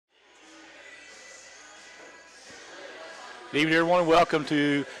Good evening, everyone. Welcome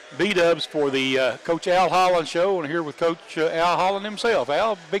to B-Dubs for the Coach Al Holland Show. And here with Coach Al Holland himself.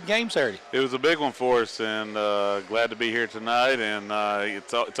 Al, big game Saturday. It was a big one for us, and glad to be here tonight. And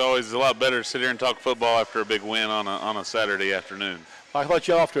it's always a lot better to sit here and talk football after a big win on a Saturday afternoon. I thought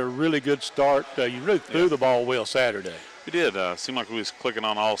you off to a really good start. You really threw the ball well Saturday. We did. Seemed like we was clicking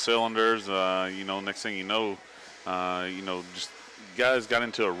on all cylinders. Next thing you know, just guys got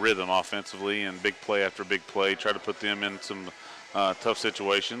into a rhythm offensively, and big play after big play. Tried to put them in some tough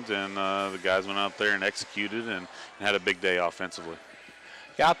situations, and the guys went out there and executed and had a big day offensively.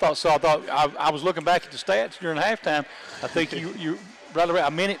 Yeah, I thought so. I was looking back at the stats during halftime. I think you right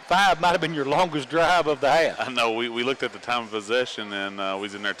around a minute 5 might have been your longest drive of the half. I know. We looked at the time of possession, and we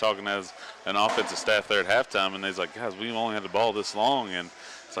was in there talking as an offensive staff there at halftime, and they was like, guys, we've only had the ball this long. And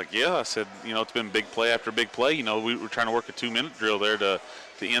it's like, yeah, I said, it's been big play after big play. We were trying to work a 2-minute drill there to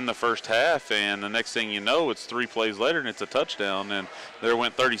end the first half, and the next thing you know, it's 3 plays later and it's a touchdown, and there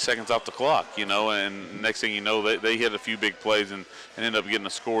went 30 seconds off the clock, and next thing you know, they hit a few big plays and ended up getting a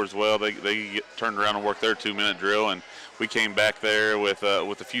score as well. They turned around and worked their 2-minute drill, and we came back there with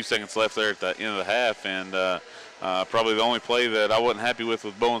a few seconds left there at the end of the half, and probably the only play that I wasn't happy with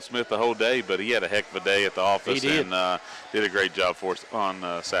Bowen Smith the whole day, but he had a heck of a day at the office. He did. And did a great job for us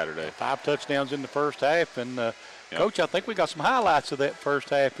on Saturday. 5 touchdowns in the first half, and Coach, I think we got some highlights of that first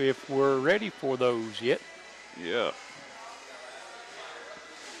half if we're ready for those yet. Yeah.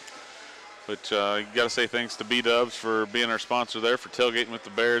 But you got to say thanks to B-Dubs for being our sponsor there for tailgating with the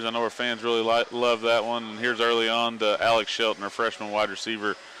Bears. I know our fans really love that one. And here's early on to Alex Shelton, our freshman wide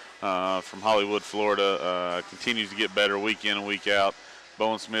receiver from Hollywood, Florida. Continues to get better week in and week out.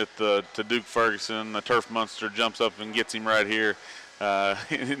 Bowen Smith to Duke Ferguson. The turf monster jumps up and gets him right here. And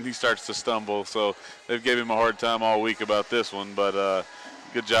he starts to stumble. So they've gave him a hard time all week about this one. But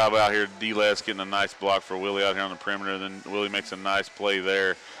good job out here. D-Les getting a nice block for Willie out here on the perimeter. Then Willie makes a nice play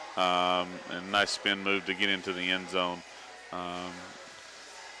there. And a nice spin move to get into the end zone.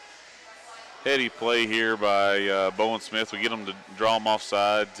 Heady play here by Bowen Smith. We get him to draw him off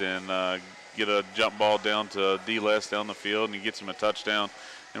sides and get a jump ball down to D-Les down the field, and he gets him a touchdown.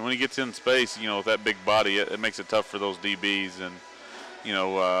 And when he gets in space, with that big body, it makes it tough for those DBs. And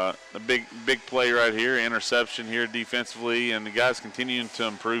a big play right here, interception here defensively, and the guys continuing to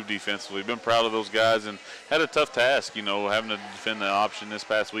improve defensively. Been proud of those guys and had a tough task, having to defend the option this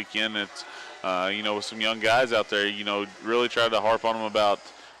past weekend. It's, with some young guys out there, really tried to harp on them about,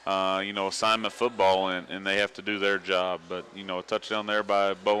 assignment football, and they have to do their job. But, a touchdown there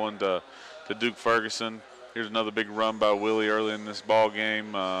by Bowen to Duke Ferguson. Here's another big run by Willie early in this ball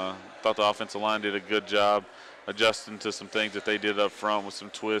game. Thought the offensive line did a good job adjusting to some things that they did up front with some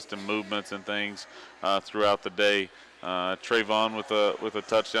twists and movements and things throughout the day. Trayvon with a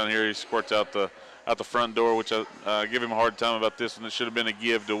touchdown here. He squirts out the front door, which I give him a hard time about this one. It should have been a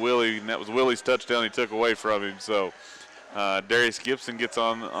give to Willie, and that was Willie's touchdown he took away from him. So Darius Gibson gets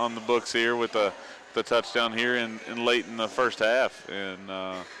on the books here with the touchdown here in late in the first half. And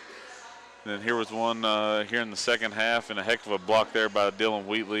then here was one here in the second half, and a heck of a block there by Dylan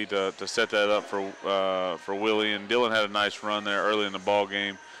Wheatley to set that up for Willie. And Dylan had a nice run there early in the ball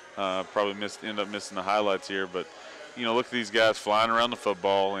game. Probably ended up missing the highlights here, but look at these guys flying around the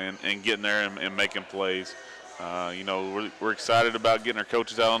football and getting there and making plays. We're excited about getting our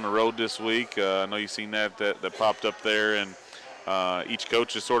coaches out on the road this week. I know you've seen that popped up there, and each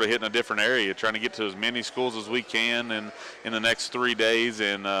coach is sort of hitting a different area, trying to get to as many schools as we can in the next 3 days,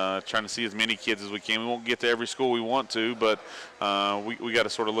 and trying to see as many kids as we can. We won't get to every school we want to, but we got to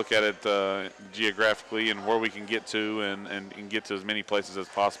sort of look at it geographically and where we can get to and get to as many places as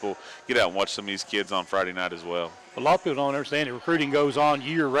possible. Get out and watch some of these kids on Friday night as well. A lot of people don't understand that recruiting goes on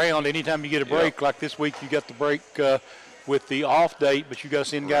year-round. Anytime you get a break, like this week you got the break with the off date, but you got to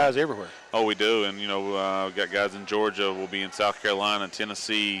send guys everywhere. Oh, we do, and we've got guys in Georgia. We'll be in South Carolina,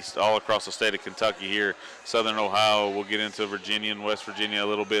 Tennessee, all across the state of Kentucky here, Southern Ohio. We'll get into Virginia and West Virginia a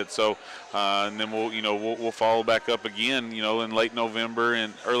little bit. So, and then we'll follow back up again, in late November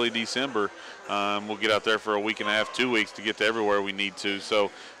and early December. We'll get out there for a week and a half, 2 weeks to get to everywhere we need to.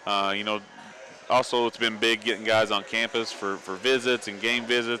 So, also, it's been big getting guys on campus for visits and game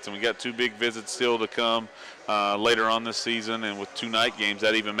visits, and we got 2 big visits still to come later on this season, and with 2 night games,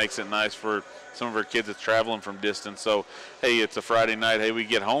 that even makes it nice for some of our kids that's traveling from distance. So, hey, it's a Friday night. Hey, we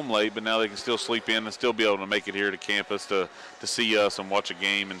get home late, but now they can still sleep in and still be able to make it here to campus to see us and watch a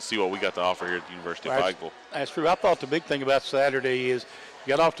game and see what we got to offer here at the University of Pikeville. That's true. I thought the big thing about Saturday is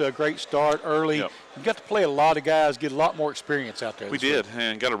you got off to a great start early. Yep. You got to play a lot of guys, get a lot more experience out there. We did,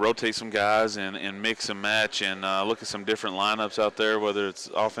 and got to rotate some guys and mix and match and look at some different lineups out there, whether it's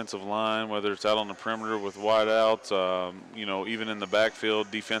offensive line, whether it's out on the perimeter with wideouts, even in the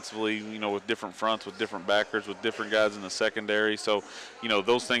backfield defensively, with different fronts, with different backers, with different guys in the secondary. So,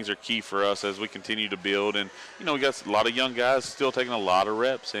 those things are key for us as we continue to build. And, we got a lot of young guys still taking a lot of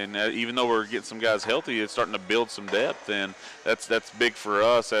reps. And even though we're getting some guys healthy, it's starting to build some depth. And that's big for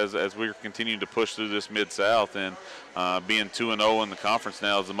us as we're continuing to push through this Mid-South. And being 2-0 in the conference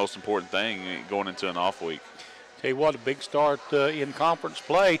now is the most important thing going into an off week. Tell you what, a big start in conference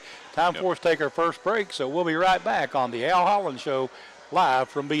play. Time for us to take our first break, so we'll be right back on the Al Holland Show live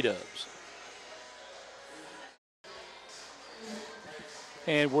from B-Dubs.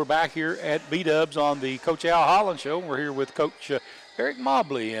 And we're back here at B-Dubs on the Coach Al Holland Show. We're here with Coach Eric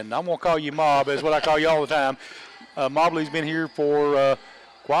Mobley, and I'm going to call you Mob, is what I call you all the time. Mobley's been here for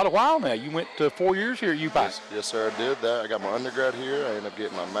quite a while now. You went 4 years here at UPI. Yes, sir, I did that. I got my undergrad here. I ended up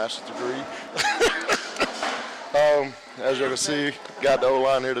getting my master's degree. As you can see, got the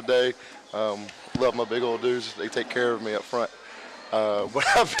O-line here today. Love my big old dudes. They take care of me up front. But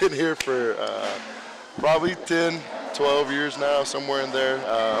I've been here for probably 10, 12 years now, somewhere in there.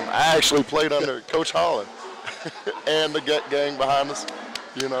 I actually played under Coach Holland and the gut gang behind us,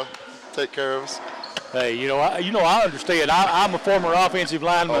 take care of us. Hey, I understand. I'm a former offensive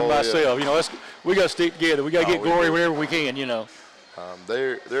lineman myself. Yeah. We got to stick together. We got to get glory wherever we can.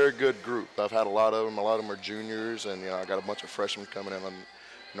 They're a good group. I've had a lot of them. A lot of them are juniors, and I got a bunch of freshmen coming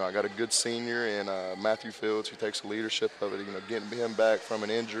in. I got a good senior in Matthew Fields who takes the leadership of it. Getting him back from an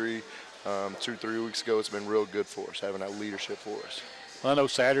injury 2-3 weeks ago, it's been real good for us having that leadership for us. Well, I know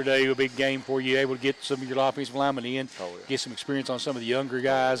Saturday was a big game for you, able to get some of your offensive linemen in, get some experience on some of the younger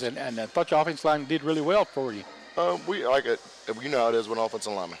guys, and I thought your offensive line did really well for you. We like it. You know how it is with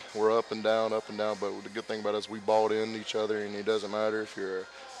offensive linemen. We're up and down, but the good thing about us, we bought in each other, and it doesn't matter if you're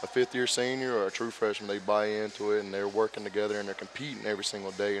a fifth-year senior or a true freshman, they buy into it, and they're working together, and they're competing every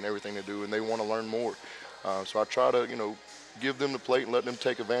single day in everything they do, and they want to learn more. So I try to, give them the plate and let them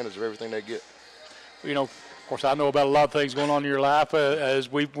take advantage of everything they get. Of course, I know about a lot of things going on in your life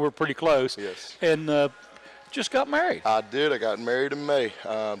as we're pretty close. Yes. And just got married. I did. I got married in May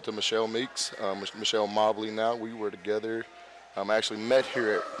to Michelle Meeks, Michelle Mobley now. We were together. I actually met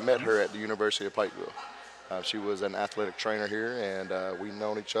her at the University of Pikeville. She was an athletic trainer here, and we've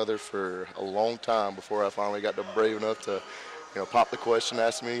known each other for a long time before I finally got brave enough to, pop the question,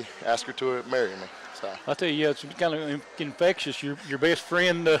 ask her to marry me. So. I'll tell you, it's kind of infectious. Your best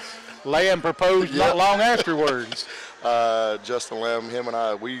friend, Lamb, proposed not long afterwards. Justin Lamb, him and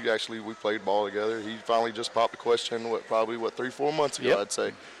I, we played ball together. He finally just popped the question, 3-4 months ago, I'd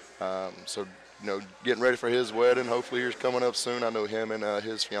say. So, getting ready for his wedding. Hopefully, he's coming up soon. I know him and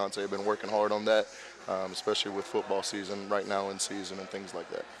his fiance have been working hard on that, especially with football season right now in season and things like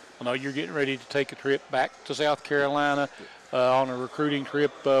that. I know you're getting ready to take a trip back to South Carolina on a recruiting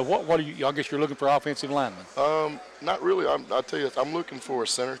trip. What are you? I guess you're looking for offensive linemen. Not really. I'll tell you, I'm looking for a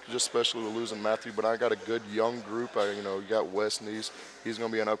center, just especially with losing Matthew. But I got a good young group. You got Wes Neese. He's going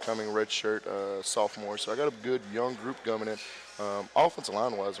to be an upcoming redshirt sophomore. So I got a good young group coming in. Offensive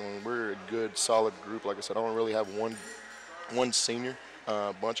line-wise, we're a good, solid group. Like I said, I don't really have one senior.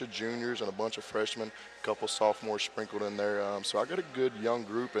 A bunch of juniors and a bunch of freshmen, a couple sophomores sprinkled in there. So I got a good young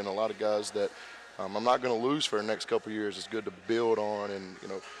group and a lot of guys that I'm not going to lose for the next couple of years. It's good to build on and,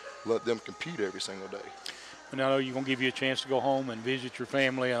 let them compete every single day. And I know you're going to give you a chance to go home and visit your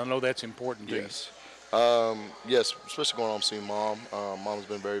family. I know that's important to you. Yes, especially going home and seeing Mom. Mom's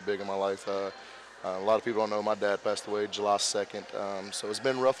been very big in my life. A lot of people don't know my dad passed away July 2nd. So it's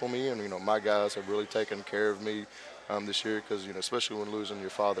been rough on me, and, my guys have really taken care of me this year because, especially when losing your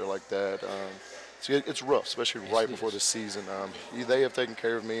father like that. It's rough, especially right before the season. They have taken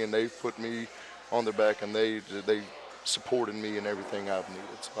care of me, and they've put me on their back, and they supported me in everything I've needed.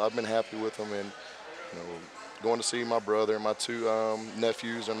 So I've been happy with them, and going to see my brother and my two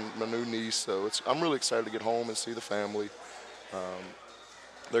nephews and my new niece. So I'm really excited to get home and see the family.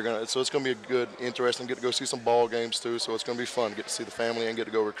 So it's going to be a good, interesting, get to go see some ball games too. So it's going to be fun to get to see the family and get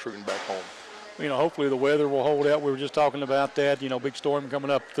to go recruiting back home. Hopefully the weather will hold out. We were just talking about that. Big storm coming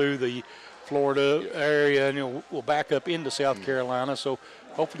up through the Florida area, and we'll back up into South Carolina. So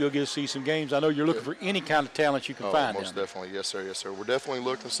hopefully you'll get to see some games. I know you're looking for any kind of talent you can find. Most definitely, yes sir. We're definitely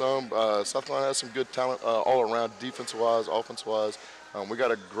looking for some. South Carolina has some good talent all around, defense-wise, offense-wise. We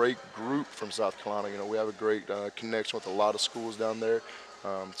got a great group from South Carolina. We have a great connection with a lot of schools down there.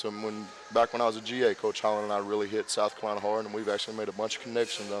 So back when I was a GA, Coach Holland and I really hit South Carolina hard, and we've actually made a bunch of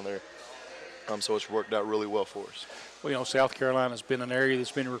connections down there. So it's worked out really well for us. Well, South Carolina's been an area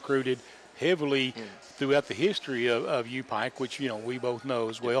that's been recruited heavily throughout the history of U-Pike, which, we both know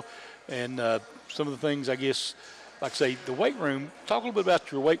as well. And some of the things, I guess, like I say, the weight room, talk a little bit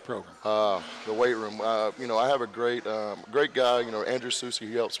about your weight program. The weight room, I have a great guy, Andrew Susi.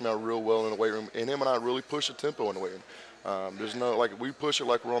 He helps me out real well in the weight room, and him and I really push the tempo in the weight room. There's no, we push it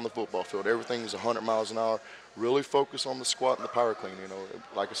like we're on the football field. Everything is 100 miles an hour. Really focus on the squat and the power clean.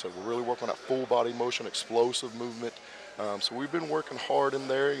 Like I said, we're really working on that full body motion, explosive movement. So we've been working hard in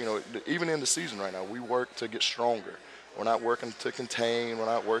there. Even in the season right now, we work to get stronger. We're not working to contain. We're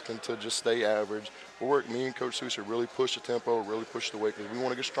not working to just stay average. Me and Coach Susi really push the tempo, really push the weight, because we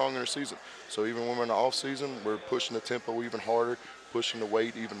want to get stronger in the season. So even when we're in the off season, we're pushing the tempo even harder, pushing the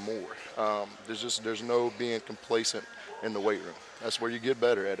weight even more. There's no being complacent in the weight room. That's where you get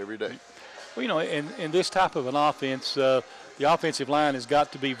better at every day. Well, in this type of an offense, the offensive line has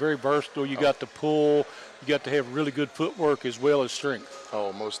got to be very versatile. You got to pull. You got to have really good footwork as well as strength.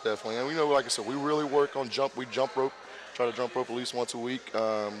 Oh, most definitely. And like I said, we really work on we jump rope. Try to jump rope at least once a week.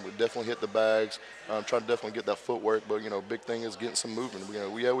 We definitely hit the bags. Try to definitely get that footwork. But big thing is getting some movement.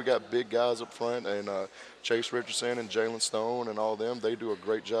 We got big guys up front, and Chase Richardson and Jalen Stone and all them. They do a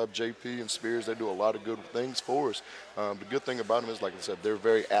great job. JP and Spears, they do a lot of good things for us. The good thing about them is, like I said, they're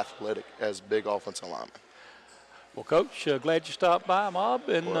very athletic as big offensive linemen. Well, Coach, glad you stopped by, Mob,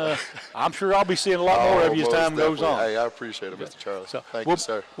 and I'm sure I'll be seeing a lot more of you as time goes on. Hey, I appreciate it, Mr. Charles. So Thank you,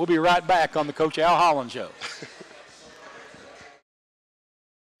 sir. We'll be right back on the Coach Al Holland Show.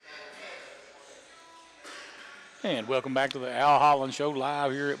 And welcome back to the Al Holland Show,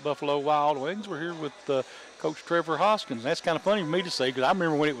 live here at Buffalo Wild Wings. We're here with Coach Trevor Hoskins. That's kind of funny for me to say, because I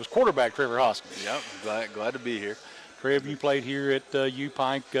remember when it was quarterback Trevor Hoskins. Yep, glad to be here. Trev, you played here at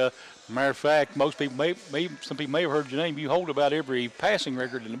U-Pike. Matter of fact, most people some people may have heard your name. You hold about every passing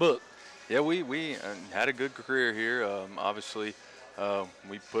record in the book. Yeah, we had a good career here. Obviously,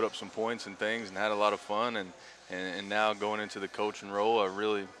 we put up some points and things and had a lot of fun. And now going into the coaching role, I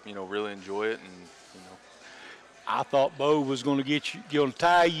really enjoy it. And I thought Bo was going to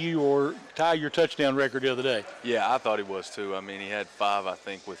tie your touchdown record the other day. Yeah, I thought he was too. I mean, he had 5, I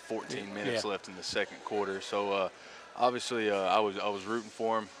think, with 14 minutes left in the second quarter. So obviously, I was rooting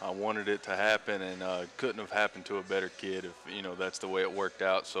for him. I wanted it to happen, and couldn't have happened to a better kid if that's the way it worked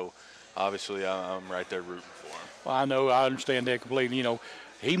out. So obviously, I'm right there rooting for him. Well, I understand that completely.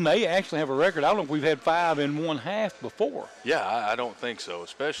 He may actually have a record. I don't know if we've had 5 and 1/2 before. Yeah, I don't think so.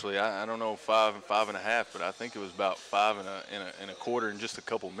 Especially, I don't know 5 and 5.5, but I think it was about 5 and a quarter in just a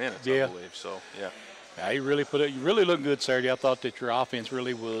couple minutes. I believe. So yeah. You really you really looked good Saturday. I thought that your offense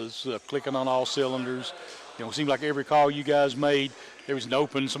really was clicking on all cylinders. It seemed like every call you guys made, there was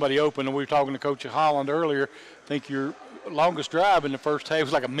somebody open. And we were talking to Coach Holland earlier. I think your longest drive in the first half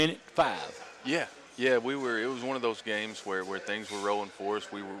was like 1:05. Yeah. Yeah, it was one of those games where things were rolling for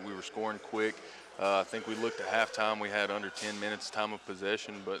us. We were scoring quick. I think we looked at halftime. We had under 10 minutes time of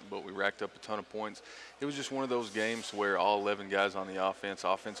possession, but we racked up a ton of points. It was just one of those games where all 11 guys on the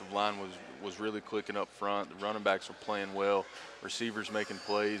offensive line was really clicking up front. The running backs were playing well, receivers making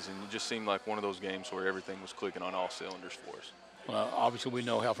plays, and it just seemed like one of those games where everything was clicking on all cylinders for us. Well, obviously we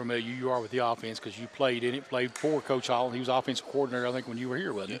know how familiar you are with the offense because you played in it, played for Coach Holland. He was offensive coordinator, I think, when you were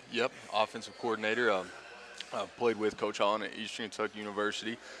here, wasn't he? Yep, offensive coordinator. I played with Coach Holland at Eastern Kentucky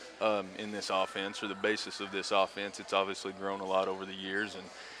University in this offense, or the basis of this offense. It's obviously grown a lot over the years,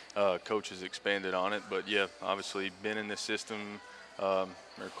 and Coach has expanded on it. But, yeah, obviously been in this system or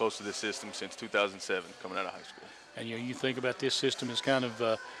close to this system since 2007, coming out of high school. And, you think about this system as kind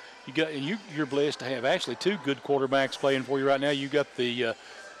of you're blessed to have actually 2 good quarterbacks playing for you right now. You got the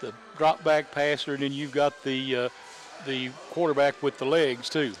drop back passer, and then you've got the quarterback with the legs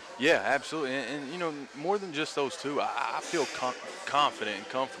too. Yeah, absolutely. And more than just those 2, I feel confident and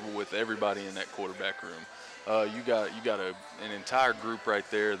comfortable with everybody in that quarterback room. You got an entire group right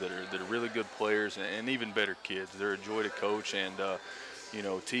there that are really good players and even better kids. They're a joy to coach, and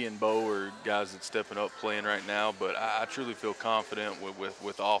T and Bo are guys that's stepping up playing right now, but I truly feel confident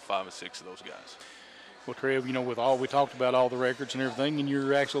with all 5 or 6 of those guys. Well, Trev, with all we talked about, all the records and everything, and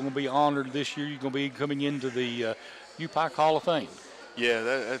you're actually going to be honored this year. You're going to be coming into the U-Pike Hall of Fame. Yeah,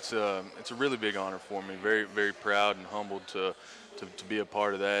 it's a really big honor for me. Very, very proud and humbled to be a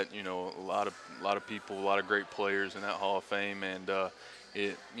part of that. A lot of people, a lot of great players in that Hall of Fame, and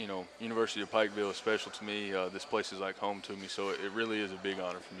University of Pikeville is special to me. This place is like home to me, so it really is a big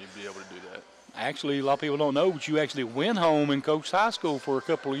honor for me to be able to do that. Actually, a lot of people don't know, but you actually went home and coached high school for a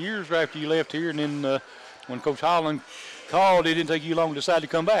couple of years right after you left here, and then when Coach Holland called, it didn't take you long to decide to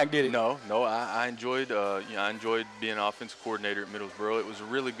come back, did it? No, I enjoyed being offensive coordinator at Middlesboro. It was a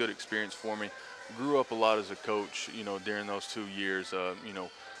really good experience for me. Grew up a lot as a coach, during those 2 years.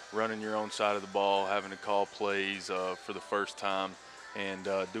 running your own side of the ball, having to call plays for the first time, and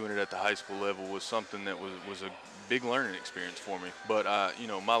doing it at the high school level was something that was a big learning experience for me. But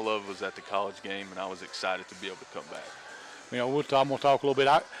my love was at the college game, and I was excited to be able to come back. I'm going to talk a little bit.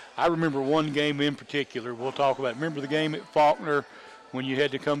 I remember one game in particular. We'll talk about. Remember the game at Faulkner when you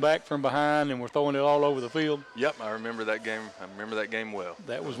had to come back from behind and were throwing it all over the field? Yep, I remember that game. I remember that game well.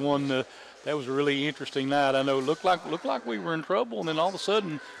 That was one. That was a really interesting night. I know it looked like we were in trouble, and then all of a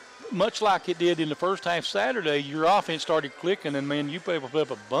sudden, much like it did in the first half Saturday, your offense started clicking, and, man, you put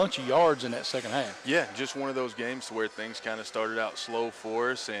up a bunch of yards in that second half. Yeah, just one of those games where things kind of started out slow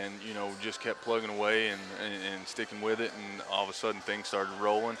for us and, just kept plugging away and sticking with it, and all of a sudden things started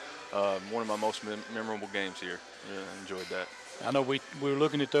rolling. One of my most memorable games here. Yeah, I enjoyed that. I know we were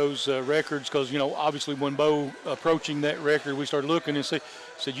looking at those records because, obviously when Bo approaching that record, we started looking and said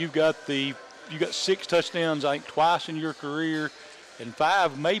you got 6 touchdowns, I think, twice in your career, and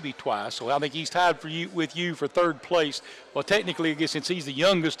 5 maybe twice. So I think he's tied with you for third place. Well, technically, I guess since he's the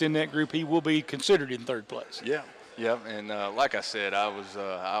youngest in that group, he will be considered in third place. Yeah, and like I said, I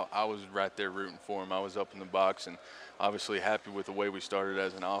was right there rooting for him. I was up in the box and obviously happy with the way we started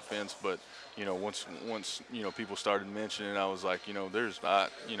as an offense, but once people started mentioning it, I was like,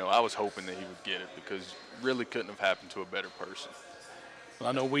 I was hoping that he would get it because really couldn't have happened to a better person. Well,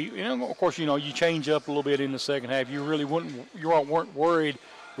 I know of course, you change up a little bit in the second half. You really weren't worried.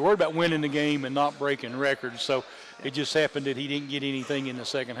 You're worried about winning the game and not breaking records. So it just happened that he didn't get anything in the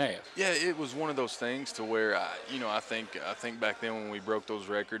second half. Yeah, it was one of those things to where I think back then when we broke those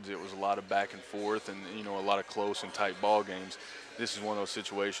records, it was a lot of back and forth and a lot of close and tight ball games. This is one of those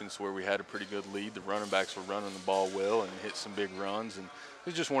situations where we had a pretty good lead. The running backs were running the ball well and hit some big runs, and it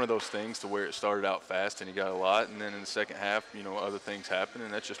was just one of those things to where it started out fast and he got a lot, and then in the second half, other things happened,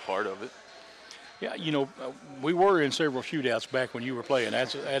 and that's just part of it. Yeah, we were in several shootouts back when you were playing.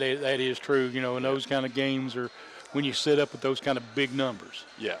 That is true. And those kind of games are when you set up with those kind of big numbers.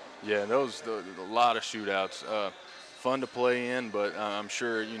 Yeah, a lot of shootouts. Fun to play in, but I'm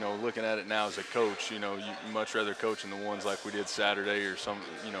sure, looking at it now as a coach, you'd much rather coach in the ones like we did Saturday or some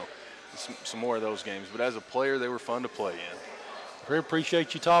more of those games. But as a player, they were fun to play in. Very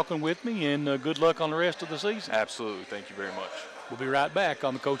appreciate you talking with me, and good luck on the rest of the season. Absolutely. Thank you very much. We'll be right back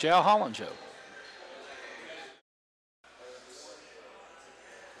on the Coach Al Holland Show.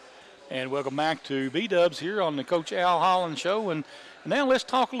 And welcome back to B-Dubs here on the Coach Al Holland Show. And now let's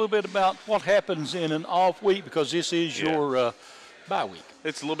talk a little bit about what happens in an off week, because this is your bye week.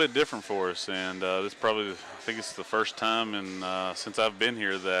 It's a little bit different for us, and this probably, I think it's the first time since I've been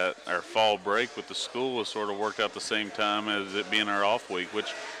here that our fall break with the school has sort of worked out the same time as it being our off week,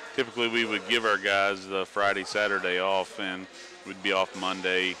 which typically we would give our guys the Friday, Saturday off, and we'd be off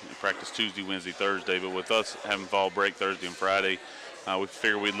Monday, practice Tuesday, Wednesday, Thursday. But with us having fall break Thursday and Friday, we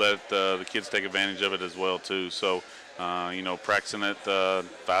figured we'd let the kids take advantage of it as well too. So, practicing at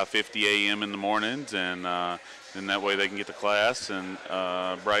 5:50 a.m. in the mornings, and that way they can get to class and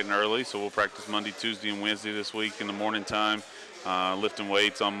bright and early. So we'll practice Monday, Tuesday, and Wednesday this week in the morning time, lifting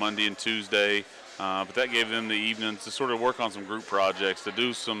weights on Monday and Tuesday. But that gave them the evenings to sort of work on some group projects, to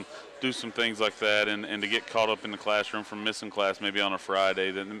do some things like that, and to get caught up in the classroom from missing class maybe on a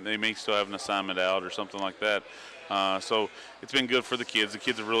Friday. Then they may still have an assignment out or something like that. So it's been good for the kids. The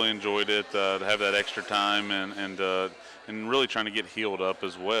kids have really enjoyed it, to have that extra time and really trying to get healed up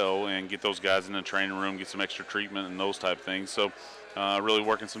as well and get those guys in the training room, get some extra treatment and those type things. So really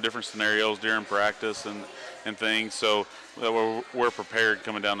working some different scenarios during practice and things. So we're prepared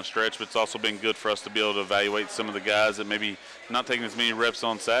coming down the stretch, but it's also been good for us to be able to evaluate some of the guys that maybe not taking as many reps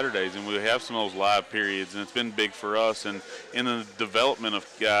on Saturdays, and we have some of those live periods, and it's been big for us. And in the development of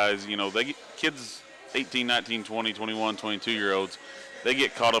guys, kids 18, 19, 20, 21, 22-year-olds, they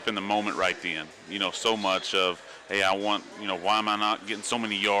get caught up in the moment right then. So much of, hey, I want, why am I not getting so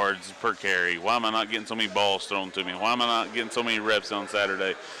many yards per carry? Why am I not getting so many balls thrown to me? Why am I not getting so many reps on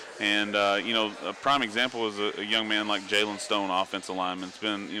Saturday? And, a prime example is a young man like Jalen Stone, offensive lineman. It's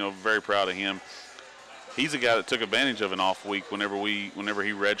been, very proud of him. He's a guy that took advantage of an off week whenever he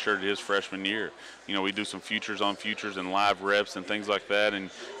redshirted his freshman year. We do some futures on futures and live reps and things like that, and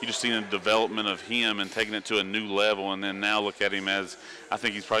you just see the development of him and taking it to a new level. And then now look at him as, I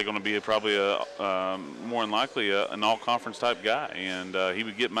think he's probably going to be more than likely an all-conference type guy, and he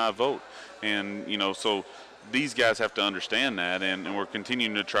would get my vote. And so these guys have to understand that, and we're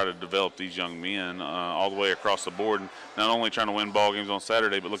continuing to try to develop these young men all the way across the board, not only trying to win ball games on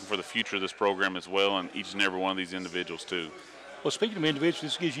Saturday, but looking for the future of this program as well, and each and every one of these individuals too. Well, speaking of individuals,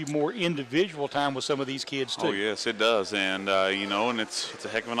 this gives you more individual time with some of these kids too. Oh yes, it does, and you know, and it's a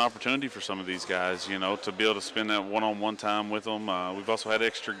heck of an opportunity for some of these guys, you know, to be able to spend that one-on-one time with them. We've also had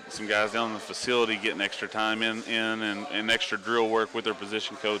some guys down in the facility getting extra time in and extra drill work with their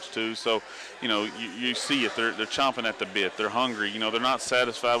position coach too. So, you know, you see it, they're chomping at the bit, they're hungry. You know, they're not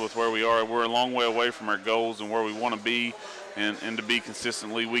satisfied with where we are. We're a long way away from our goals and where we want to be, and to be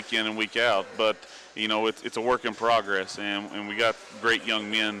consistently week in and week out, but. You know, it's a work in progress, and we got great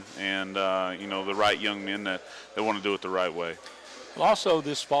young men and, you know, the right young men that want to do it the right way. Well, also,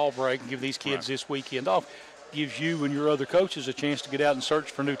 this fall break and give these kids this weekend off gives you and your other coaches a chance to get out and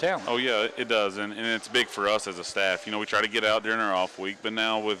search for new talent. Oh, yeah, it does, and it's big for us as a staff. You know, we try to get out during our off week, but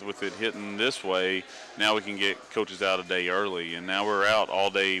now with it hitting this way, now we can get coaches out a day early, and now we're out all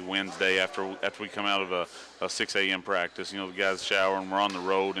day Wednesday after we come out of a 6 a.m. practice. You know, the guys shower and we're on the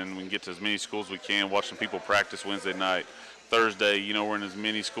road, and we can get to as many schools as we can, watch some people practice Wednesday night. Thursday, you know, we're in as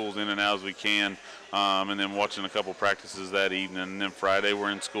many schools in and out as we can, and then watching a couple practices that evening. And then Friday,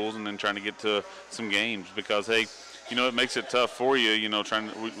 we're in schools and then trying to get to some games because, hey, you know, it makes it tough for you. You know,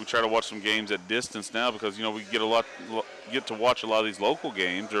 we try to watch some games at distance now because, you know, we get to watch a lot of these local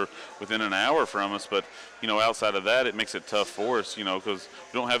games or within an hour from us. But, you know, outside of that, it makes it tough for us, you know, because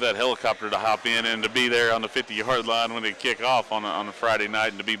we don't have that helicopter to hop in and to be there on the 50-yard line when they kick off on a Friday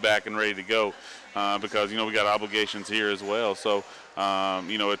night and to be back and ready to go. Because, you know, we got obligations here as well. So,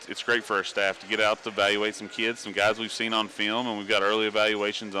 you know, it's great for our staff to get out to evaluate some kids, some guys we've seen on film and we've got early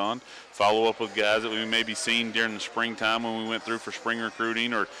evaluations on, follow up with guys that we maybe seen during the springtime when we went through for spring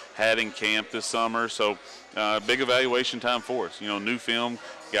recruiting or had in camp this summer. So, big evaluation time for us. You know, new film,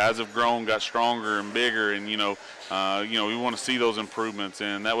 guys have grown, got stronger and bigger, and, you know, we want to see those improvements,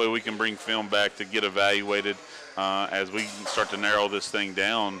 and that way we can bring film back to get evaluated as we start to narrow this thing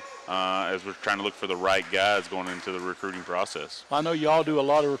down. As we're trying to look for the right guys going into the recruiting process. I know you all do a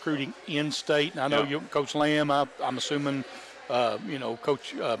lot of recruiting in state, and I know you, Coach Lamb, I'm assuming, you know,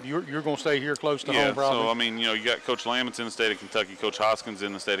 Coach, you're going to stay here close to home probably. So, I mean, you know, you got Coach Lammon's in the state of Kentucky, Coach Hoskins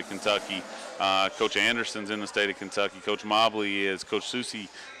in the state of Kentucky, Coach Anderson's in the state of Kentucky, Coach Mobley is, Coach Susie, you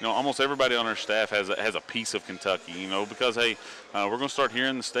know, almost everybody on our staff has a piece of Kentucky, you know, because, hey, we're going to start here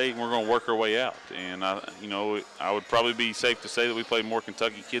in the state and we're going to work our way out. And, you know, I would probably be safe to say that we play more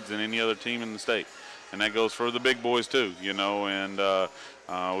Kentucky kids than any other team in the state. And that goes for the big boys too, you know, and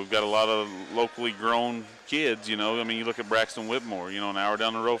we've got a lot of locally grown kids, you know. I mean, you look at Braxton Whitmore, you know, an hour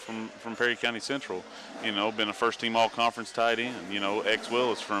down the road from Perry County Central, you know, been a first-team all-conference tight end, you know,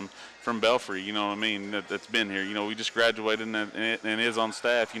 Willis from Belfry, you know what I mean, that's been here. You know, we just graduated and is on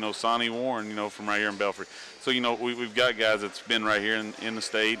staff, you know, Sonny Warren, you know, from right here in Belfry. So, you know, we've got guys that's been right here in the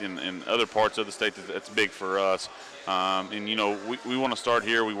state and other parts of the state that's big for us. And, you know, we want to start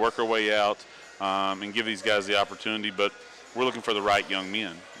here. We work our way out and give these guys the opportunity, but we're looking for the right young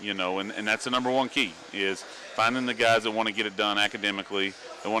men, you know, and that's the number one key is finding the guys that want to get it done academically,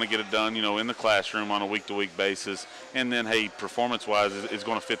 that want to get it done, you know, in the classroom on a week-to-week basis, and then, hey, performance-wise is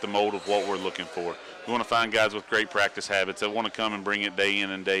going to fit the mold of what we're looking for. We want to find guys with great practice habits that want to come and bring it day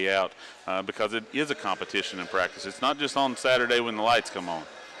in and day out because it is a competition in practice. It's not just on Saturday when the lights come on.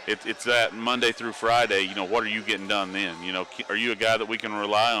 It's that Monday through Friday, you know, what are you getting done then? You know, are you a guy that we can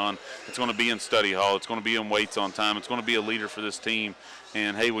rely on? It's going to be in study hall. It's going to be in weights on time. It's going to be a leader for this team.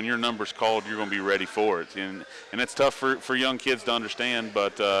 And, hey, when your number's called, you're going to be ready for it. And it's tough for young kids to understand,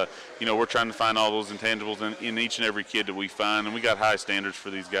 but, you know, we're trying to find all those intangibles in each and every kid that we find. And we got high standards for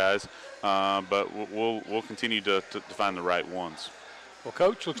these guys, but we'll continue to find the right ones. Well,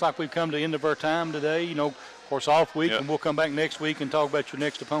 Coach, looks like we've come to the end of our time today. You know, of course, off week, and we'll come back next week and talk about your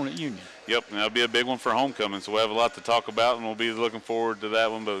next opponent, Union. Yep, and that'll be a big one for homecoming, so we'll have a lot to talk about, and we'll be looking forward to that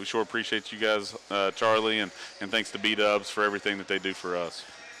one. But we sure appreciate you guys, Charlie, and thanks to B-Dubs for everything that they do for us.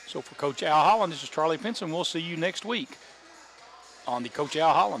 So for Coach Al Holland, this is Charlie Pinson. We'll see you next week on the Coach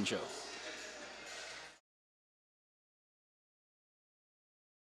Al Holland Show.